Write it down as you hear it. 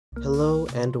Hello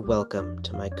and welcome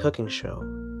to my cooking show.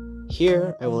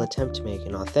 Here I will attempt to make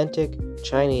an authentic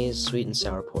Chinese sweet and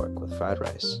sour pork with fried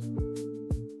rice.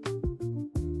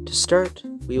 To start,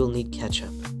 we will need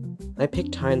ketchup. I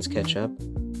picked Heinz ketchup.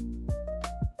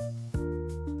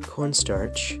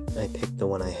 Cornstarch, I picked the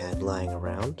one I had lying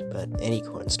around, but any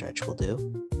cornstarch will do.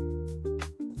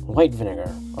 White vinegar,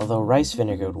 although rice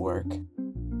vinegar would work.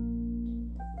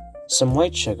 Some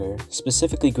white sugar,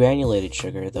 specifically granulated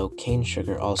sugar, though cane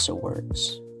sugar also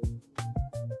works.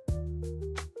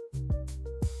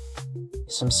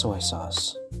 Some soy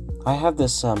sauce. I have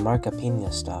this Marca Pina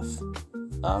stuff,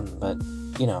 but,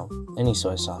 any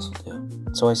soy sauce will do.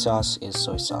 Soy sauce is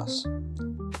soy sauce.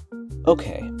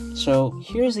 Okay, so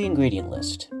here's the ingredient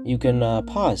list. You can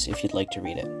pause if you'd like to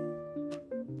read it.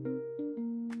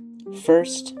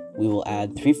 First, we will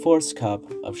add 3/4 cup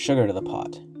of sugar to the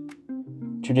pot.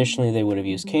 Traditionally, they would have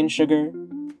used cane sugar,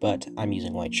 but I'm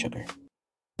using white sugar.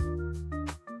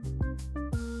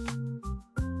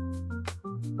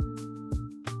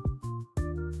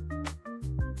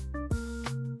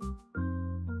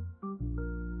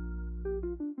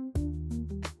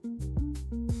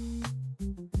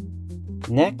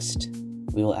 Next,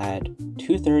 we will add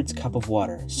 2/3 cup of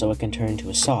water so it can turn into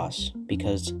a sauce,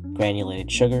 because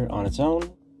granulated sugar on its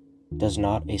own does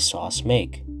not a sauce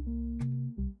make.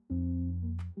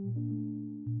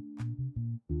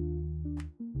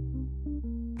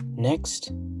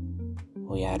 Next,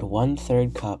 we add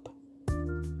 1/3 cup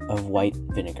of white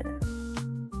vinegar.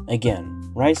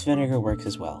 Again, rice vinegar works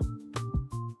as well.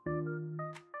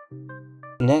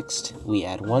 Next, we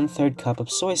add 1/3 cup of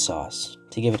soy sauce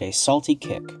to give it a salty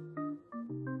kick.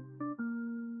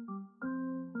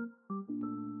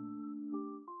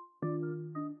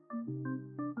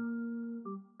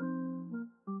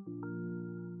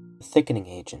 Thickening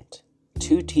agent,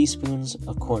 2 teaspoons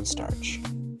of cornstarch.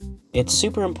 It's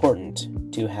super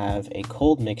important to have a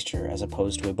cold mixture as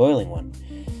opposed to a boiling one,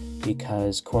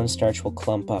 because cornstarch will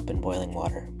clump up in boiling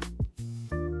water.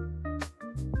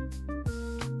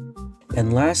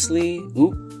 And lastly,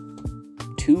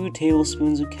 2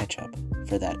 tablespoons of ketchup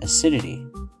for that acidity.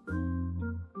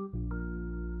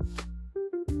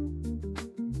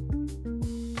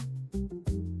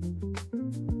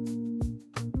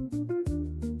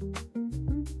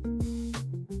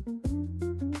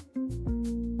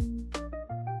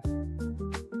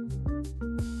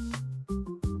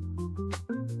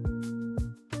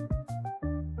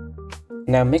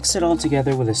 Now mix it all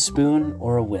together with a spoon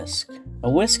or a whisk. A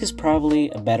whisk is probably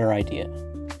a better idea.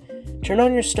 Turn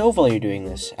on your stove while you're doing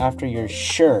this after you're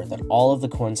sure that all of the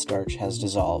cornstarch has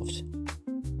dissolved.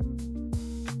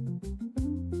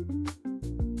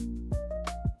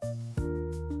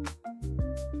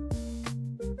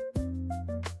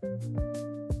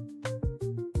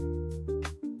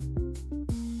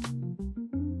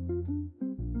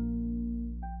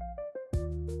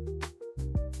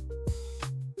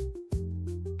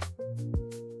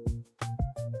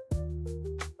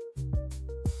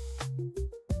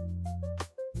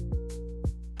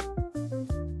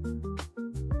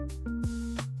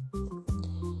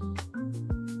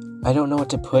 I don't know what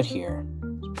to put here,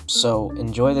 so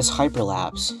enjoy this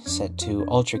hyperlapse set to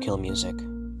ultra kill music.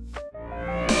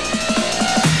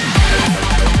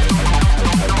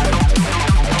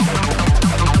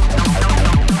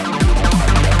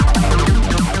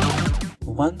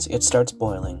 Once it starts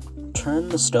boiling, turn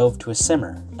the stove to a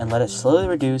simmer and let it slowly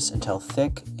reduce until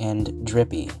thick and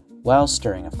drippy, while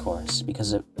stirring of course,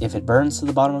 because if it burns to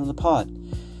the bottom of the pot,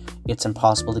 it's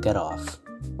impossible to get off.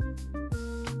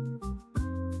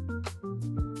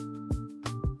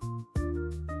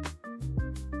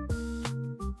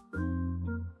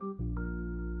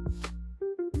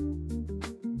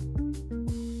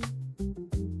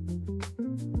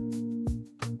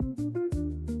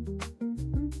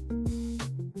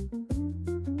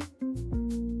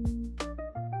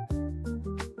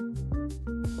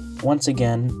 Once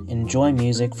again, enjoy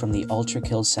music from the Ultra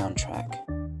Kill soundtrack.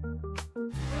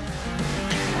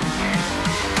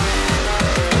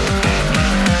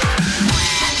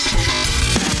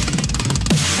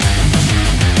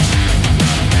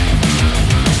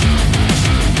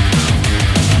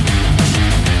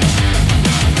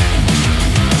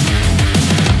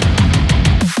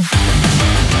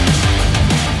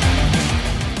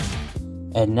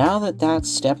 And now that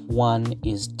step 1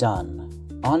 is done,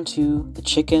 onto the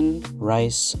chicken,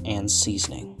 rice, and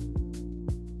seasoning.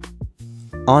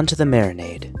 Onto the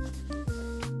marinade.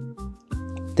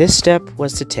 This step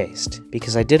was to taste,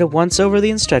 because I did it once over the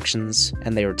instructions,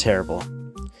 and they were terrible.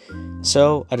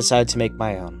 So I decided to make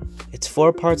my own. It's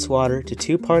 4 parts water to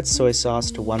 2 parts soy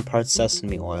sauce to 1 part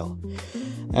sesame oil.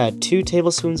 Add 2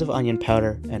 tablespoons of onion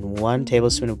powder and 1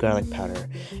 tablespoon of garlic powder,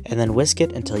 and then whisk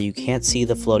it until you can't see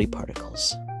the floaty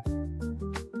particles.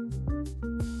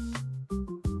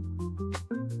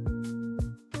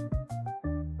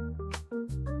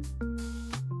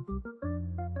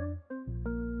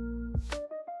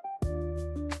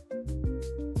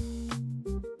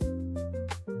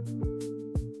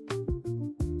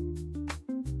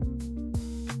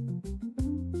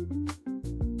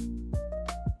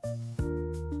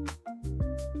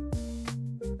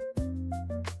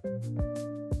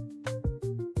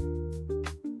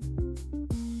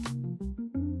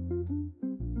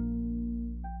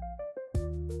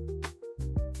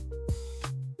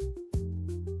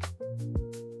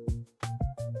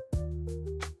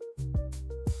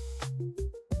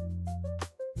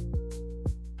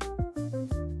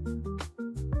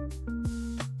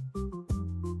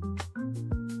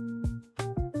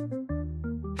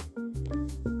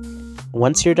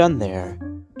 Once you're done there,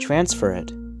 transfer it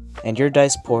and your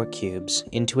diced pork cubes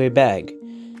into a bag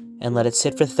and let it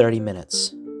sit for 30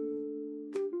 minutes.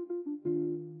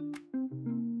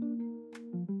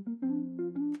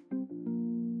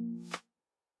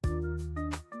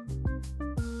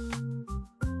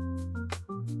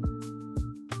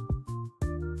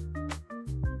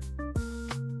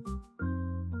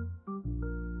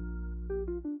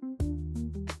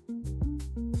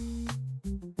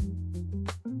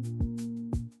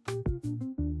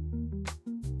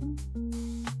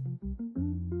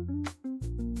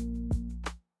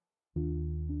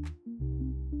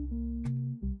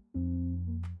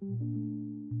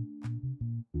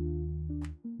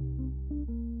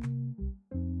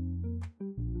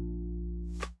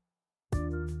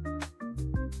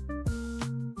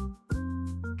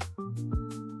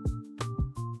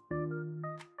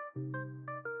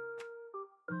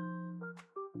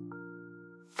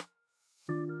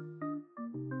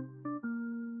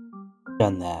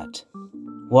 Done that.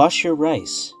 Wash your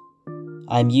rice.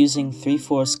 I'm using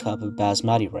 3/4 cup of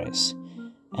basmati rice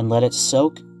and let it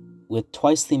soak with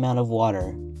twice the amount of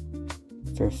water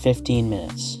for 15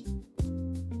 minutes.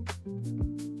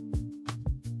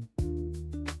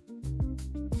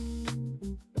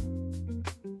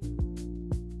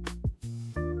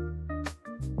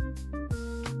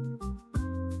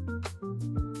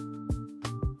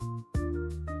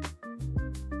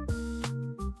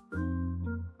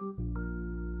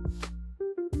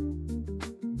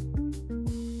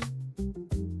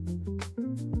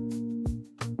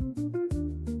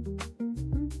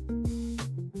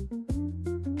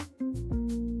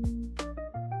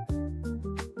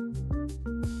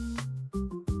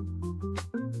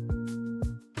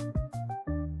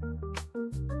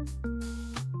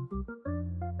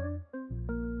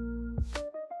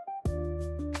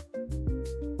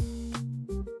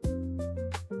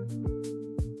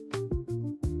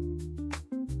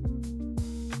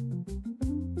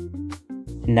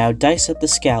 Now dice up the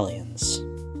scallions.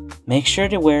 Make sure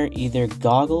to wear either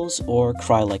goggles or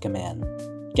cry like a man.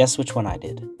 Guess which one I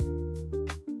did.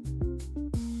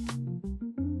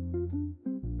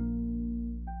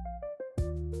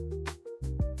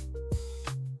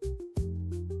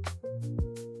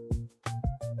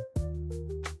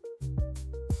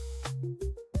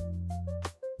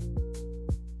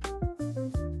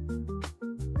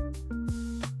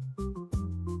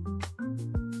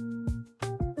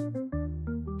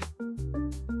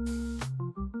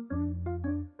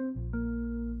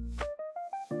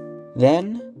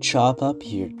 Then chop up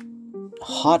your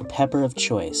hot pepper of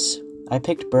choice. I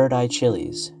picked Bird Eye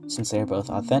chilies since they are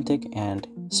both authentic and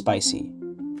spicy.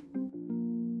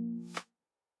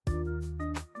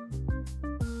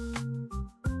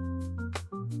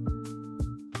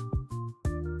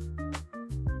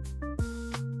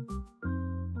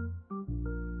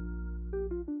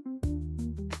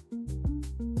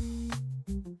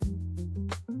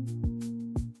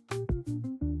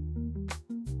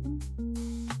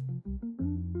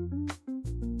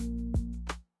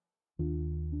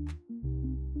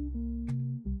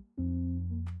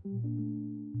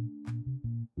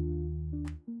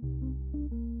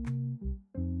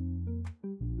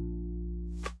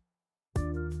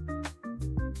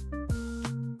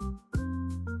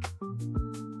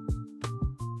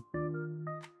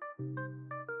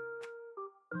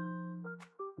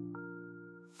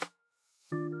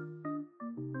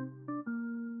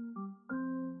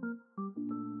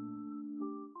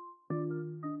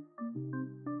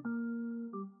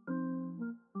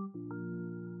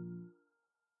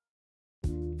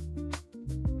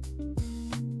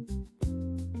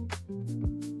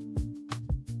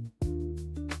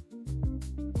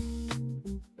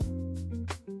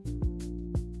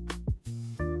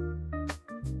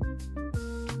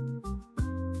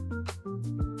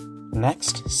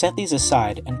 Next, set these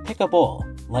aside and pick a bowl,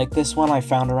 like this one I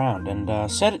found around,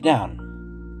 and set it down.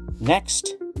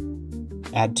 Next,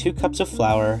 add 2 cups of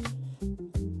flour,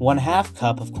 1/2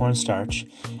 cup of cornstarch,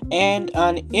 and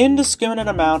an indiscriminate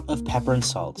amount of pepper and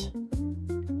salt.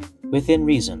 Within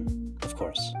reason, of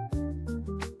course.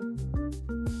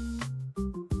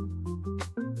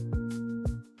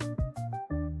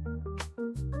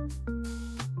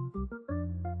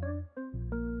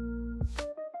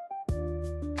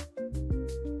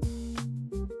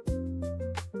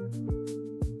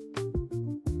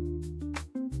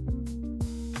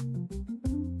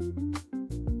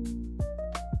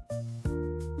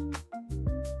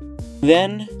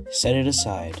 Then, set it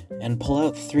aside and pull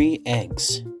out 3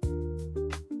 eggs.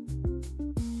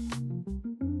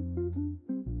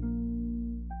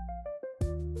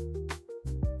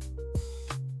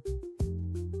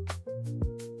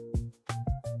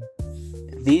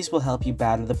 These will help you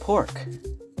batter the pork.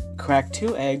 Crack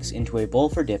 2 eggs into a bowl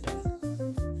for dipping.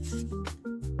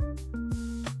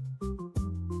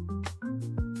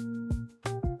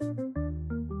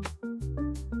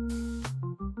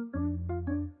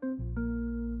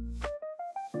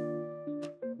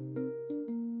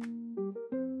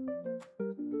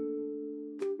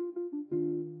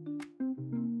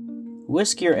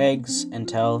 Whisk your eggs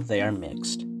until they are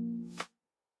mixed.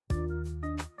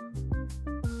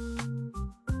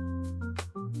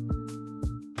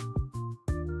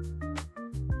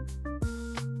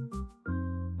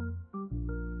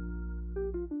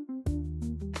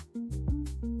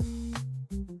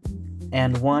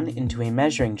 And 1 into a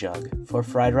measuring jug for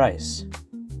fried rice.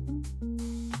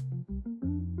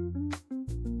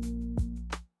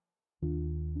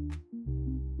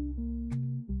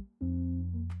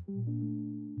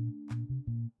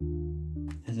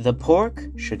 The pork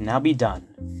should now be done.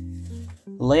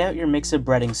 Lay out your mix of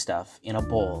breading stuff in a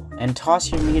bowl and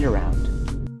toss your meat around.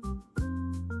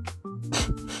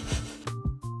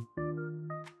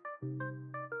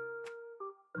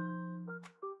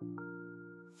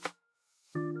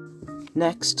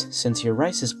 Next, since your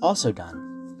rice is also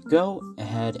done, go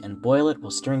ahead and boil it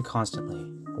while stirring constantly.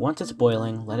 Once it's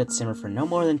boiling, let it simmer for no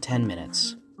more than 10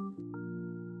 minutes.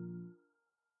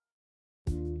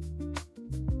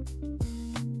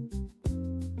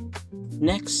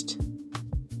 Next,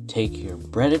 take your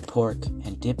breaded pork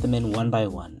and dip them in one by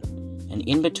one, and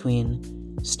in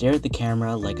between, stare at the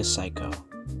camera like a psycho.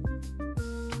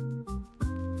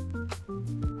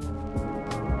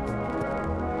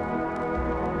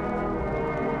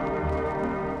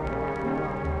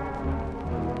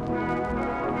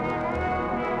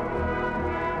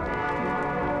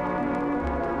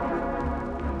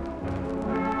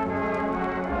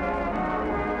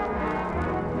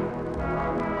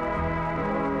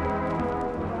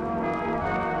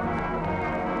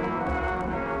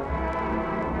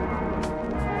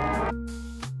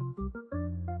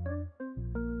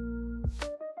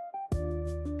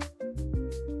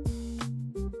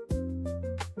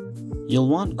 You'll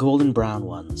want golden brown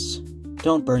ones.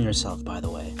 Don't burn yourself, by the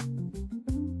way.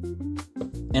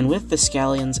 And with the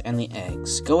scallions and the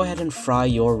eggs, go ahead and fry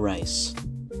your rice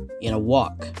in a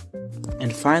wok.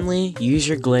 And finally, use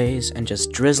your glaze and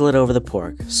just drizzle it over the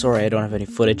pork. Sorry, I don't have any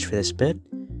footage for this bit.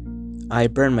 I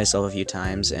burned myself a few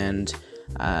times and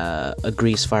a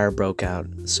grease fire broke out,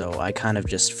 so I kind of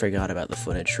just forgot about the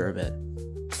footage for a bit.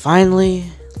 Finally,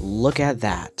 look at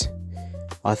that.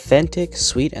 Authentic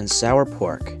sweet and sour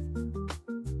pork.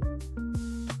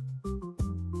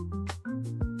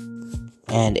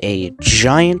 And a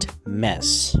giant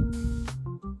mess.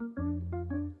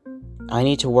 I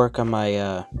need to work on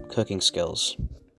my cooking skills.